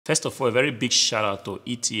First of all, a very big shout out to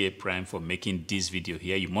ETA Prime for making this video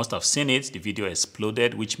here. You must have seen it. The video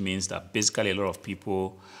exploded, which means that basically a lot of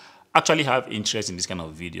people actually have interest in this kind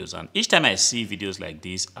of videos. And each time I see videos like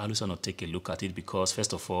this, I always want to take a look at it because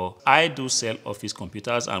first of all, I do sell office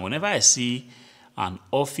computers, and whenever I see an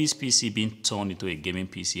office PC being turned into a gaming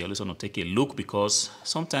PC, I always want to take a look because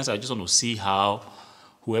sometimes I just want to see how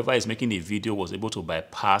whoever is making the video was able to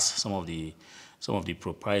bypass some of the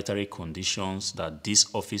proprietary conditions that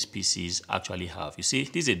these office PCs actually have. You see,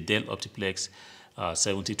 this is a Dell Optiplex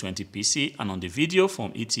 7020 PC, and on the video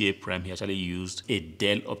from ETA Prime, he actually used a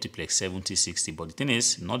Dell Optiplex 7060. But the thing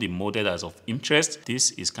is, not the model that's of interest.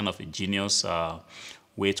 This is kind of a genius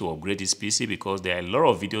way to upgrade this PC because there are a lot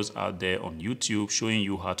of videos out there on YouTube showing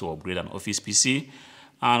you how to upgrade an office PC.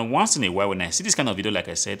 And once in a while, when I see this kind of video, like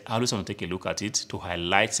I said, I always want to take a look at it to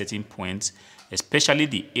highlight certain points, especially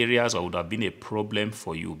the areas that would have been a problem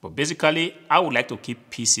for you. But basically, I would like to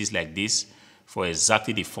keep PCs like this for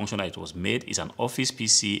exactly the function that it was made. It's an office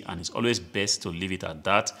PC, and it's always best to leave it at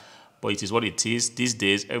that. But it is what it is. These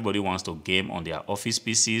days, everybody wants to game on their office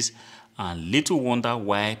PCs. And little wonder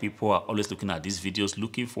why people are always looking at these videos,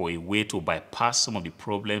 looking for a way to bypass some of the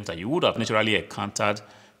problems that you would have naturally encountered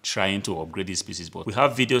trying to upgrade these PCs. But we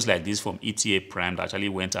have videos like this from ETA Prime that actually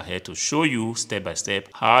went ahead to show you step by step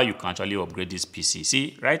how you can actually upgrade this PC.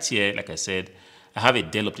 See, right here, like I said, I have a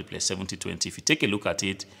Dell Optiplex 7020. If you take a look at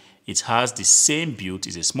it, it has the same build.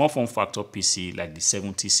 It's a small form factor PC like the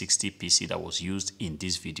 7060 PC that was used in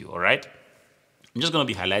this video, all right? I'm just going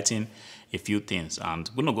to be highlighting a few things, and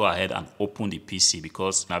I'm going to go ahead and open the PC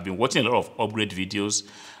because I've been watching a lot of upgrade videos,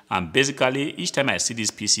 and basically each time I see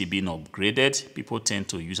this PC being upgraded, people tend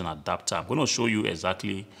to use an adapter. I'm going to show you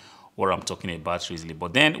exactly what I'm talking about recently.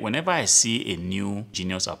 But then whenever I see a new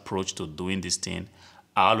genius approach to doing this thing,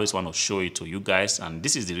 I always want to show it to you guys, and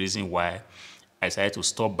this is the reason why I decided to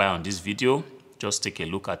stop by on this video. Just take a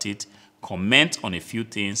look at it, comment on a few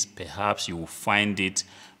things, perhaps you will find it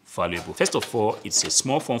valuable. First of all, it's a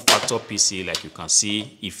small form factor PC like you can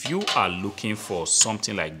see. If you are looking for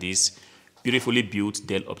something like this, beautifully built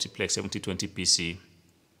Dell Optiplex 7020 PC,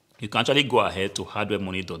 you can actually go ahead to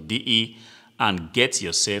hardwaremoney.de and get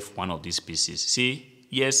yourself one of these PCs. See,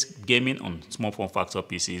 yes, gaming on small form factor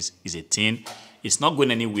PCs is a thing. It's not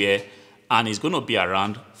going anywhere, and it's going to be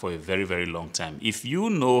around for a very, very long time. If you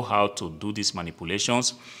know how to do these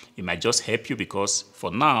manipulations, it might just help you because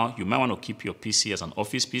for now, you might want to keep your PC as an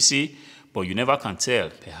office PC, but you never can tell.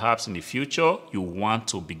 Perhaps in the future, you want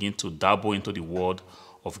to begin to dabble into the world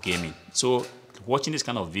of gaming. So watching this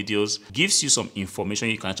kind of videos gives you some information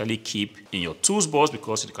you can actually keep in your tools box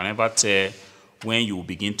because you can never tell when you will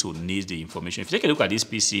begin to need the information. If you take a look at this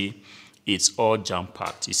PC, it's all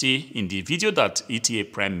jam-packed. You see, in the video that ETA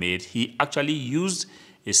Prime made, he actually used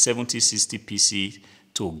a 7060 PC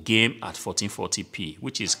to game at 1440p,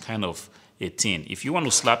 which is kind of a thing. If you want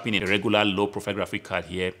to slap in a regular low-profile graphic card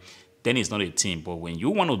here, then it's not a thing. But when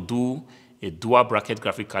you want to do a dual bracket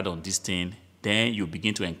graphic card on this thing, then you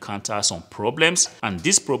begin to encounter some problems, and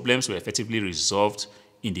these problems were effectively resolved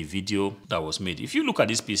in the video that was made. If you look at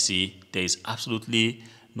this PC, there is absolutely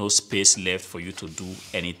no space left for you to do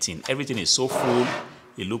anything. Everything is so full.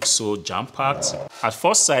 It looks so jam-packed. At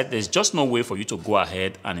first sight, there's just no way for you to go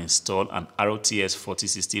ahead and install an RTX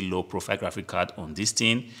 4060 low-profile graphic card on this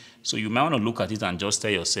thing. So you might want to look at it and just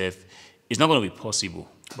tell yourself, it's not going to be possible.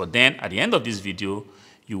 But then at the end of this video,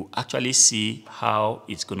 you actually see how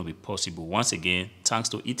it's going to be possible. Once again, thanks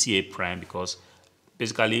to ETA Prime, because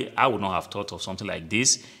basically I would not have thought of something like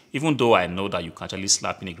this. Even though I know that you can actually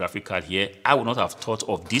slap in a graphic card here, I would not have thought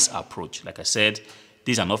of this approach. Like I said,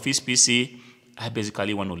 this is an office PC. I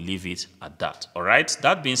basically want to leave it at that. All right.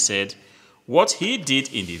 That being said, what he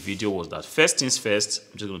did in the video was that first things first,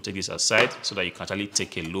 I'm just going to take this aside so that you can actually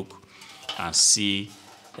take a look and see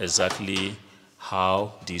exactly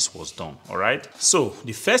how this was done. All right. So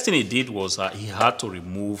the first thing he did was he had to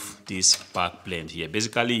remove this back blend here.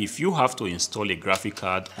 Basically, if you have to install a graphic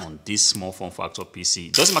card on this small form factor PC,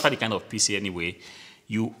 it doesn't matter the kind of PC anyway,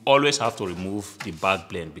 you always have to remove the back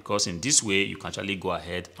blend because in this way you can actually go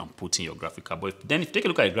ahead and put in your graphic card. But then if you take a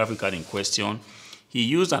look at the graphic card in question, he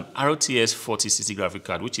used an RTX 4060 graphic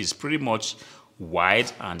card, which is pretty much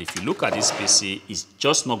wide, and if you look at this PC, it's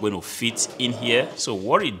just not going to fit in here. So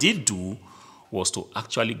what he did do was to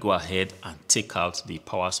actually go ahead and take out the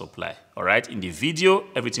power supply. All right, in the video,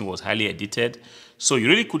 everything was highly edited, so you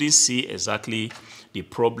really couldn't see exactly the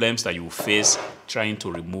problems that you will face trying to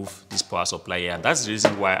remove this power supply here. And that's the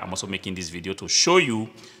reason why I'm also making this video, to show you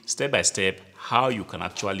step by step how you can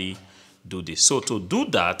actually do this. So to do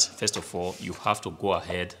that, first of all, you have to go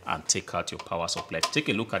ahead and take out your power supply. Take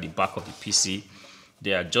a look at the back of the PC.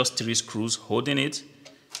 There are just 3 screws holding it.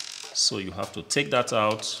 So you have to take that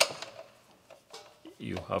out.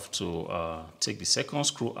 You have to take the second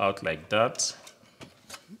screw out like that.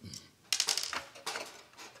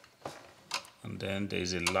 And then there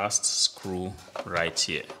is a last screw right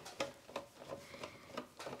here.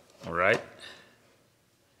 All right.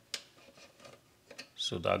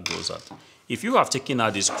 So that goes out. If you have taken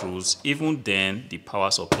out these screws, even then the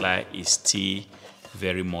power supply is still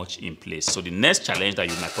very much in place. So the next challenge that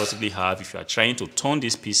you might possibly have if you are trying to turn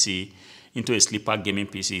this PC into a sleeper gaming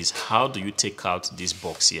PC is how do you take out this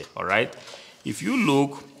box here. All right. If you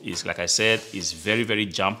look, it's like I said, it's very, very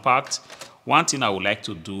jam-packed. One thing I would like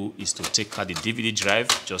to do is to take out the DVD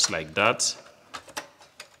drive just like that.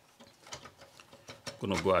 I'm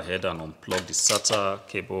going to go ahead and unplug the SATA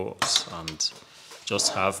cables and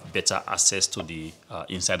just have better access to the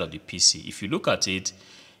inside of the PC. If you look at it,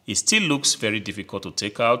 it still looks very difficult to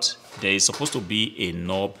take out. There is supposed to be a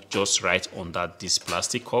knob just right under this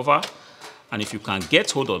plastic cover. And if you can get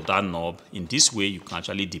hold of that knob in this way, you can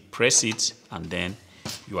actually depress it and then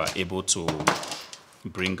you are able to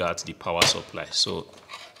bring out the power supply. So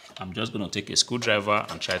I'm just going to take a screwdriver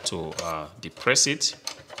and try to depress it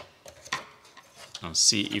and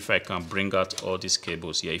see if I can bring out all these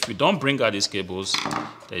cables here. If you don't bring out these cables,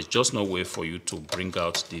 there's just no way for you to bring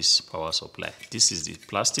out this power supply. This is the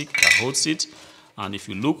plastic that holds it, and if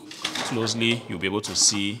you look closely, you'll be able to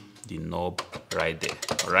see the knob right there.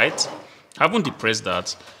 All right, having depressed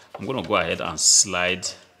that, I'm going to go ahead and slide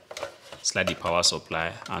the power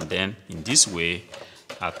supply, and then in this way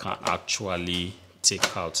I can actually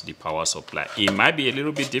take out the power supply. It might be a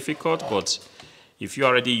little bit difficult, but if you're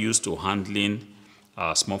already used to handling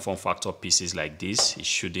small form factor pieces like this, it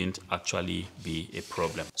shouldn't actually be a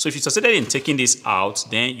problem. So if you succeeded in taking this out,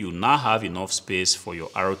 then you now have enough space for your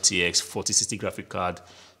RTX 4060 graphic card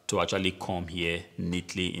to actually come here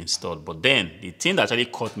neatly installed. But then the thing that actually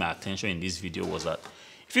caught my attention in this video was that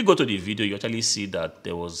if you go to the video, you actually see that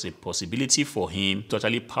there was a possibility for him to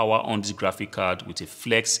actually power on this graphic card with a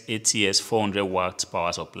Flex ATS 400 watt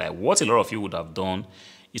power supply. What a lot of you would have done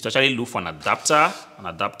is to actually look for an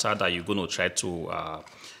adapter that you're going to try to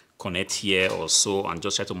connect here or so and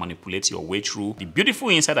just try to manipulate your way through. The beautiful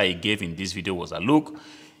insight that he gave in this video was that, look,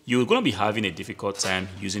 you're going to be having a difficult time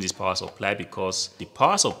using this power supply because the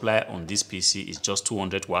power supply on this PC is just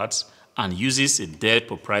 200 watts and uses a Dell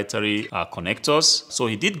proprietary connectors. So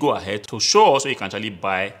he did go ahead to show us so you can actually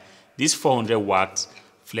buy this 400 watt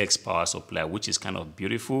Flex power supply, which is kind of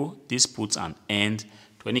beautiful. This puts an end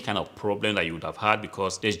to any kind of problem that you would have had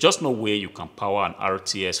because there's just no way you can power an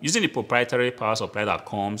RTS using the proprietary power supply that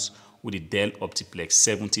comes with the Dell Optiplex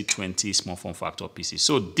 7020 small form factor PC.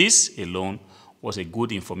 So this alone was a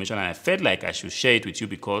good information and I felt like I should share it with you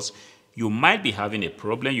because you might be having a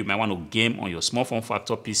problem. You might want to game on your small form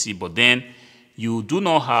factor PC, but then you do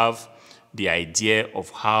not have the idea of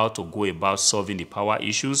how to go about solving the power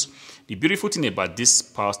issues. The beautiful thing about this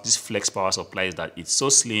Flex power supply is that it's so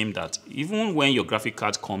slim that even when your graphic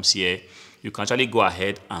card comes here, you can actually go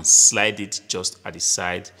ahead and slide it just at the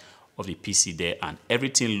side of the PC there, and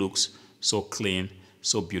everything looks so clean,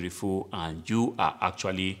 so beautiful, and you are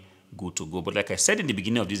actually good to go. But like I said in the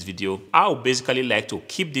beginning of this video, I would basically like to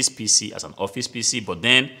keep this PC as an office PC, but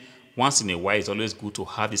then once in a while, it's always good to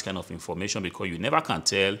have this kind of information because you never can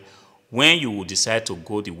tell when you will decide to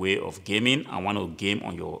go the way of gaming and want to game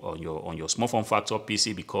on your small form factor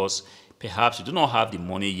PC because perhaps you do not have the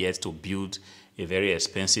money yet to build a very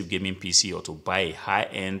expensive gaming PC or to buy a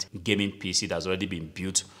high-end gaming PC that's already been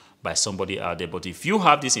built by somebody out there. But if you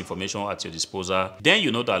have this information at your disposal, then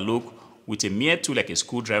you know that, look, with a mere tool like a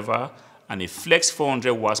screwdriver and a Flex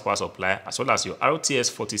 400 watts power supply, as well as your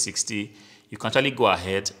RTS 4060, you can actually go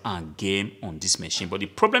ahead and game on this machine. But the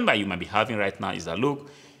problem that you might be having right now is that, look,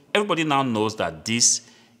 everybody now knows that this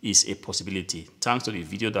is a possibility thanks to the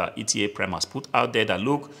video that ETA Prime has put out there that,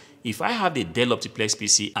 look, if I have a Dell Optiplex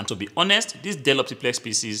PC, and to be honest, this Dell Optiplex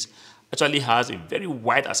PCs actually has a very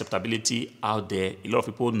wide acceptability out there. A lot of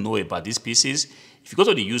people know about these PCs. If you go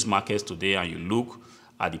to the used markets today and you look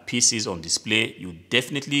at the PCs on display, you're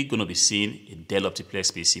definitely going to be seeing a Dell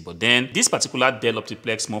Optiplex PC. But then this particular Dell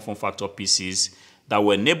Optiplex small form factor PCs that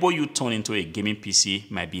will enable you turn into a gaming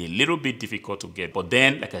PC might be a little bit difficult to get. But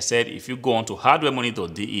then, like I said, if you go on to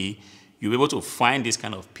hardwaremoney.de, you'll be able to find this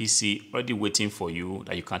kind of PC already waiting for you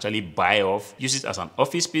that you can actually buy off, use it as an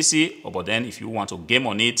office PC, or but then if you want to game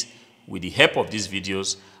on it with the help of these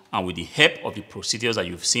videos and with the help of the procedures that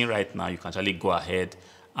you've seen right now, you can actually go ahead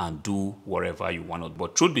and do whatever you want.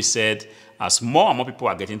 But truth be said, as more and more people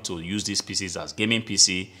are getting to use these PCs as gaming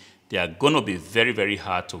PC, they are going to be very, very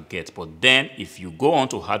hard to get. But then if you go on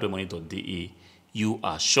to hardwaremoney.de, you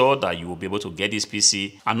are sure that you will be able to get this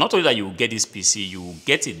PC. And not only that you will get this PC, you will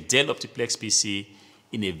get a Dell Optiplex PC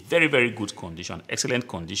in a very, very good condition, excellent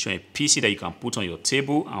condition, a PC that you can put on your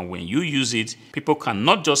table, and when you use it, people can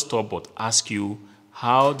not just stop but ask you,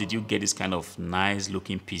 how did you get this kind of nice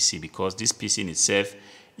looking PC? Because this PC in itself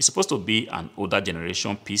is supposed to be an older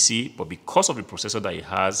generation PC, but because of the processor that it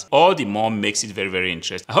has, all the more makes it very, very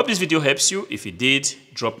interesting. I hope this video helps you. If it did,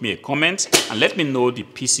 drop me a comment and let me know the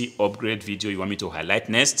PC upgrade video you want me to highlight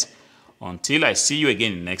next. Until I see you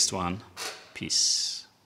again in the next one, peace.